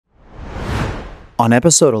On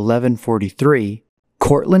episode 1143,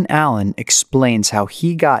 Courtland Allen explains how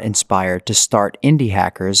he got inspired to start Indie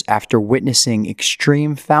Hackers after witnessing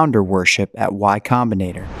extreme founder worship at Y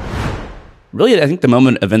Combinator. Really, I think the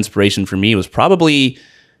moment of inspiration for me was probably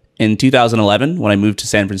in 2011 when I moved to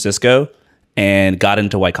San Francisco and got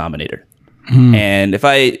into Y Combinator. And if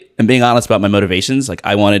I am being honest about my motivations, like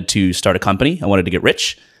I wanted to start a company, I wanted to get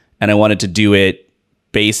rich, and I wanted to do it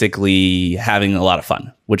basically having a lot of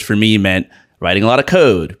fun, which for me meant writing a lot of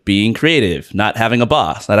code, being creative, not having a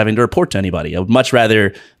boss, not having to report to anybody. I would much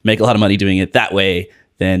rather make a lot of money doing it that way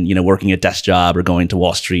than, working a desk job or going to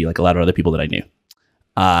Wall Street like a lot of other people that I knew.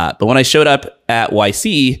 But when I showed up at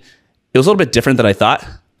YC, it was a little bit different than I thought.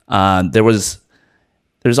 There's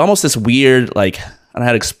almost this weird, I don't know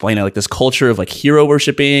how to explain it, like this culture of hero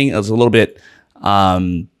worshiping. It was a little bit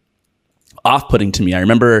off-putting to me. I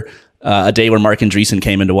remember a day where Mark Andreessen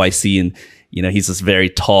came into YC and he's this very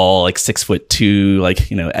tall, 6'2",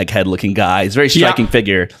 egghead looking guy. He's a very striking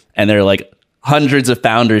figure. And there are hundreds of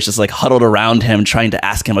founders just huddled around him trying to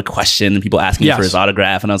ask him a question and people asking for his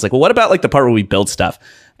autograph. And I was like, well, what about the part where we build stuff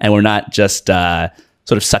and we're not just sort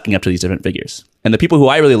of sucking up to these different figures? And the people who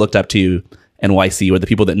I really looked up to in YC were the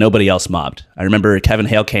people that nobody else mobbed. I remember Kevin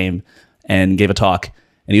Hale came and gave a talk,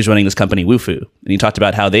 and he was running this company, Wufoo. And he talked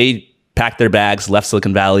about how they packed their bags, left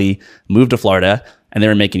Silicon Valley, moved to Florida, and they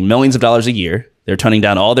were making millions of dollars a year. They're turning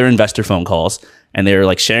down all their investor phone calls, and they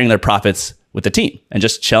were sharing their profits with the team and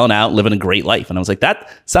just chilling out, living a great life. And I was like, that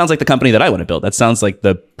sounds like the company that I want to build. That sounds like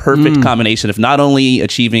the perfect combination of not only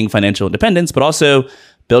achieving financial independence, but also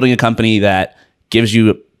building a company that gives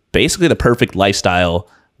you basically the perfect lifestyle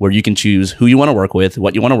where you can choose who you want to work with,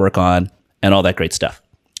 what you want to work on, and all that great stuff.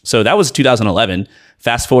 So that was 2011.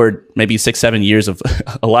 Fast forward maybe 6-7 years of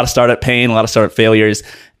a lot of startup pain, a lot of startup failures.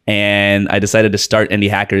 And I decided to start Indie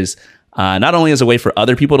Hackers, not only as a way for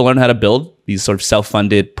other people to learn how to build these sort of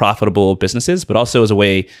self-funded, profitable businesses, but also as a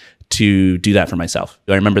way to do that for myself.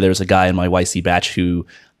 I remember there was a guy in my YC batch who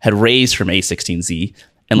had raised from A16Z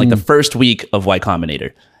in the first week of Y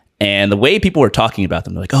Combinator. And the way people were talking about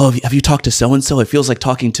them, they're like, oh, have you talked to so-and-so? It feels like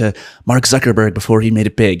talking to Mark Zuckerberg before he made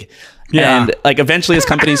it big. Yeah. And eventually his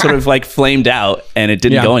company sort of flamed out and it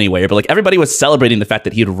didn't go anywhere. But everybody was celebrating the fact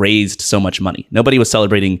that he had raised so much money. Nobody was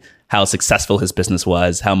celebrating how successful his business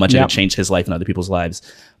was, how much it had changed his life and other people's lives.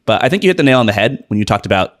 But I think you hit the nail on the head when you talked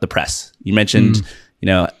about the press. You mentioned,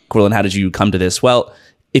 Courtland, how did you come to this? Well,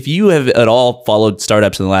 if you have at all followed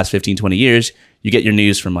startups in the last 15, 20 years, you get your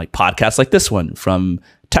news from podcasts like this one, from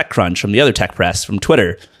TechCrunch, from the other tech press, from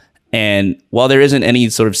Twitter. And while there isn't any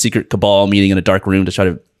sort of secret cabal meeting in a dark room to try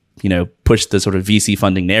to, push the sort of VC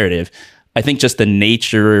funding narrative, I think just the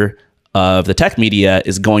nature of the tech media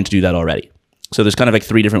is going to do that already. So there's kind of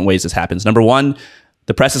 3 different ways this happens. Number one,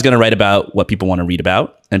 the press is going to write about what people want to read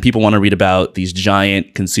about, and people want to read about these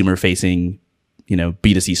giant consumer-facing,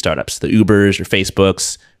 B2C startups, the Ubers, your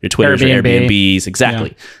Facebooks, your Twitters, your Airbnbs, exactly.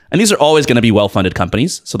 Yeah. And these are always going to be well-funded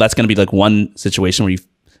companies. So that's going to be one situation where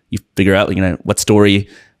you figure out, what story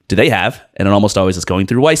do they have? And it almost always is going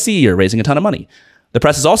through YC or raising a ton of money. The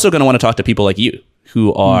press is also going to want to talk to people like you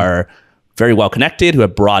who are very well connected, who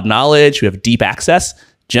have broad knowledge, who have deep access.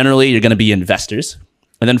 Generally, you're going to be investors.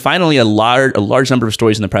 And then finally, a large number of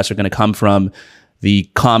stories in the press are going to come from the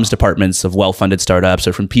comms departments of well-funded startups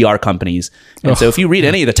or from PR companies. And so if you read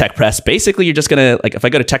any of the tech press, basically you're just going to, if I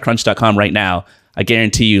go to techcrunch.com right now, I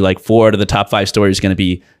guarantee you 4 out of the top 5 stories are going to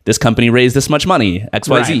be, this company raised this much money,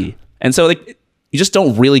 XYZ. Right. And so you just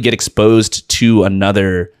don't really get exposed to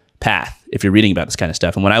another path if you're reading about this kind of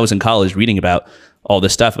stuff. And when I was in college reading about all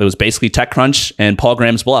this stuff, it was basically TechCrunch and Paul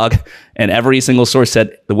Graham's blog. And every single source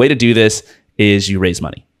said, the way to do this is you raise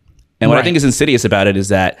money. And what I think is insidious about it is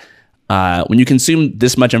that when you consume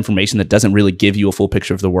this much information that doesn't really give you a full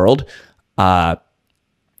picture of the world,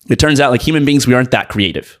 it turns out human beings, we aren't that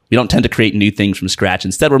creative. We don't tend to create new things from scratch.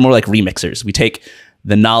 Instead, we're more like remixers. We take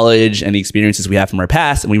the knowledge and the experiences we have from our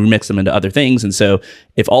past and we remix them into other things. And so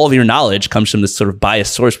if all of your knowledge comes from this sort of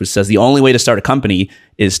biased source, which says the only way to start a company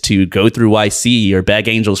is to go through YC or beg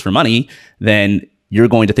angels for money, then you're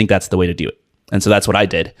going to think that's the way to do it. And so that's what I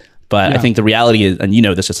did. But I think the reality is, and you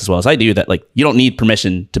know this just as well as I do, that you don't need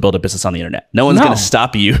permission to build a business on the internet. No one's going to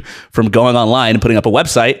stop you from going online and putting up a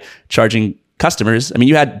website, charging customers. I mean,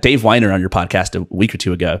 you had Dave Weiner on your podcast a week or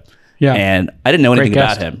 2 ago. Yeah. And I didn't know anything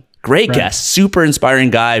about him. Great guest, super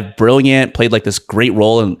inspiring guy, brilliant, played this great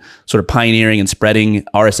role in sort of pioneering and spreading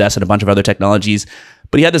RSS and a bunch of other technologies.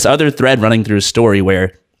 But he had this other thread running through his story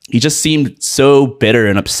where he just seemed so bitter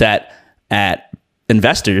and upset at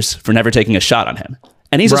investors for never taking a shot on him.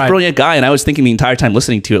 And he's this brilliant guy. And I was thinking the entire time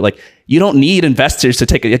listening to it, you don't need investors to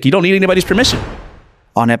take it. You don't need anybody's permission.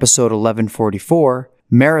 On episode 1144,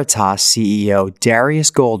 Meritas CEO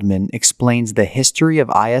Darius Goldman explains the history of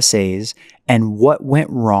ISAs and what went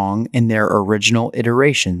wrong in their original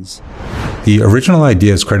iterations. The original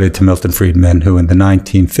idea is credited to Milton Friedman, who in the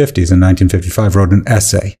 1950s and 1955 wrote an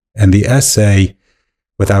essay. And the essay,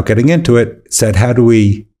 without getting into it, said, how do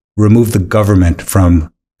we remove the government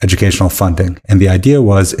from educational funding? And the idea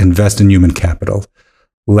was invest in human capital.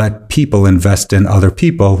 Let people invest in other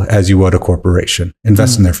people as you would a corporation.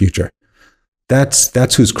 Invest in their future.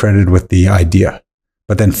 That's who's credited with the idea.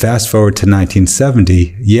 But then fast forward to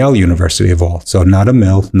 1970, Yale University of all, so not a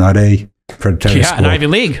mill, not a predatory school. An Ivy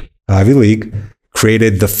League. Ivy League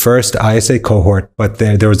created the first ISA cohort, but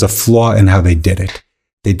there was a flaw in how they did it.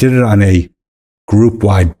 They did it on a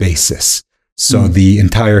group-wide basis. So the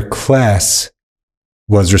entire class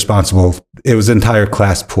was responsible. It was an entire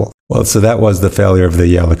class pool. Well, so that was the failure of the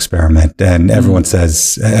Yale experiment. And everyone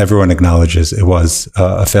acknowledges it was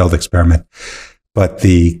a failed experiment. But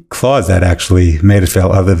the clause that actually made it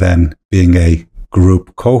fail, other than being a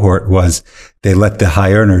group cohort, was they let the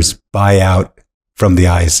high earners buy out from the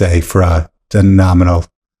ISA for a nominal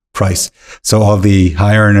price. So all the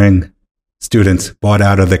high earning students bought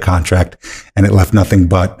out of the contract, and it left nothing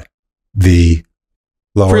but the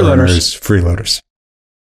lower earners, freeloaders.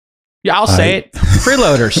 Yeah, I'll say it.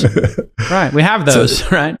 Freeloaders. Right. We have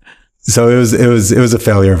those, right? So it was a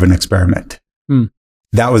failure of an experiment.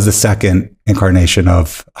 That was the second incarnation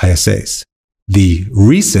of ISAs. The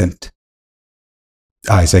recent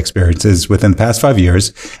ISA experience is within the past 5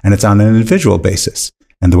 years, and it's on an individual basis.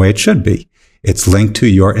 And the way it should be, it's linked to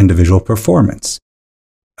your individual performance.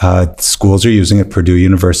 Schools are using it. Purdue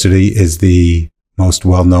University is the most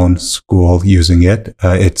well-known school using it.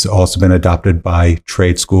 It's also been adopted by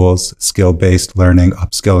trade schools, skill-based learning,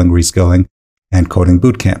 upskilling, reskilling, and coding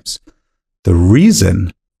boot camps. The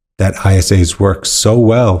reason that ISAs work so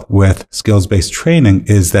well with skills-based training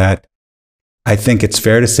is that I think it's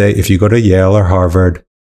fair to say if you go to Yale or Harvard,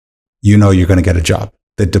 you know you're going to get a job.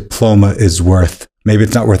 The diploma is worth, maybe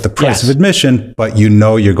it's not worth the price of admission, but you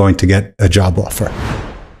know you're going to get a job offer.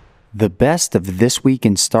 The best of This Week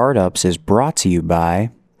in Startups is brought to you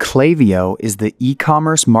by Klaviyo is the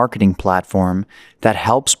e-commerce marketing platform that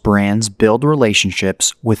helps brands build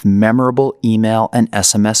relationships with memorable email and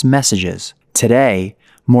SMS messages. Today,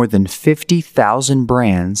 more than 50,000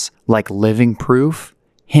 brands like Living Proof,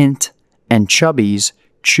 Hint, and Chubbies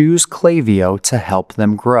choose Klaviyo to help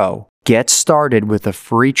them grow. Get started with a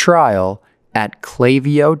free trial at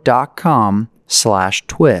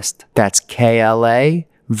klaviyo.com/twist. That's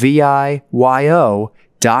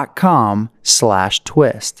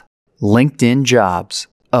KLAVIYO.com/twist. LinkedIn Jobs.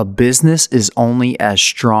 A business is only as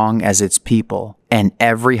strong as its people, and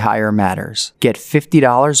every hire matters. Get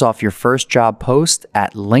 $50 off your first job post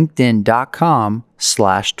at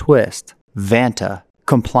linkedin.com/twist. Vanta.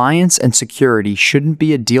 Compliance and security shouldn't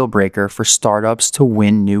be a deal breaker for startups to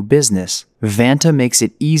win new business. Vanta makes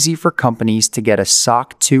it easy for companies to get a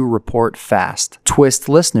SOC 2 report fast. Twist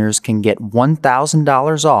listeners can get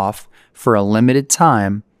 $1,000 off for a limited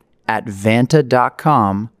time at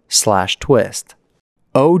vanta.com/twist.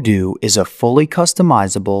 Odoo is a fully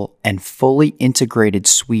customizable and fully integrated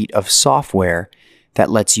suite of software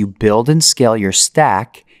that lets you build and scale your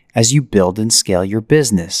stack as you build and scale your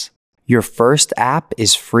business. Your first app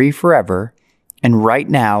is free forever, and right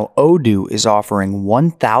now, Odoo is offering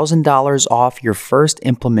 $1,000 off your first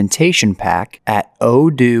implementation pack at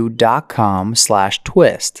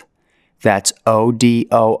odoo.com/twist. That's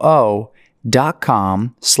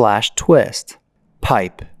odoo.com/twist.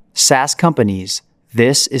 Pipe. SaaS companies,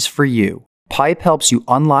 this is for you. Pipe helps you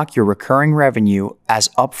unlock your recurring revenue as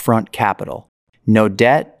upfront capital. No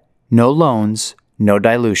debt, no loans, no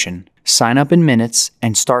dilution. Sign up in minutes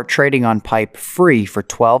and start trading on Pipe free for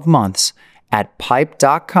 12 months at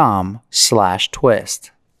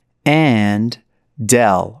pipe.com/twist. And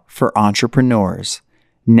Dell for entrepreneurs.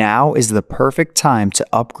 Now is the perfect time to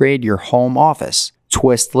upgrade your home office.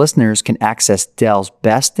 Twist listeners can access Dell's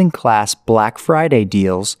best-in-class Black Friday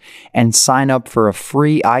deals and sign up for a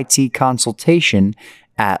free IT consultation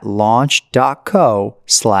at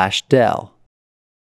launch.co/Dell.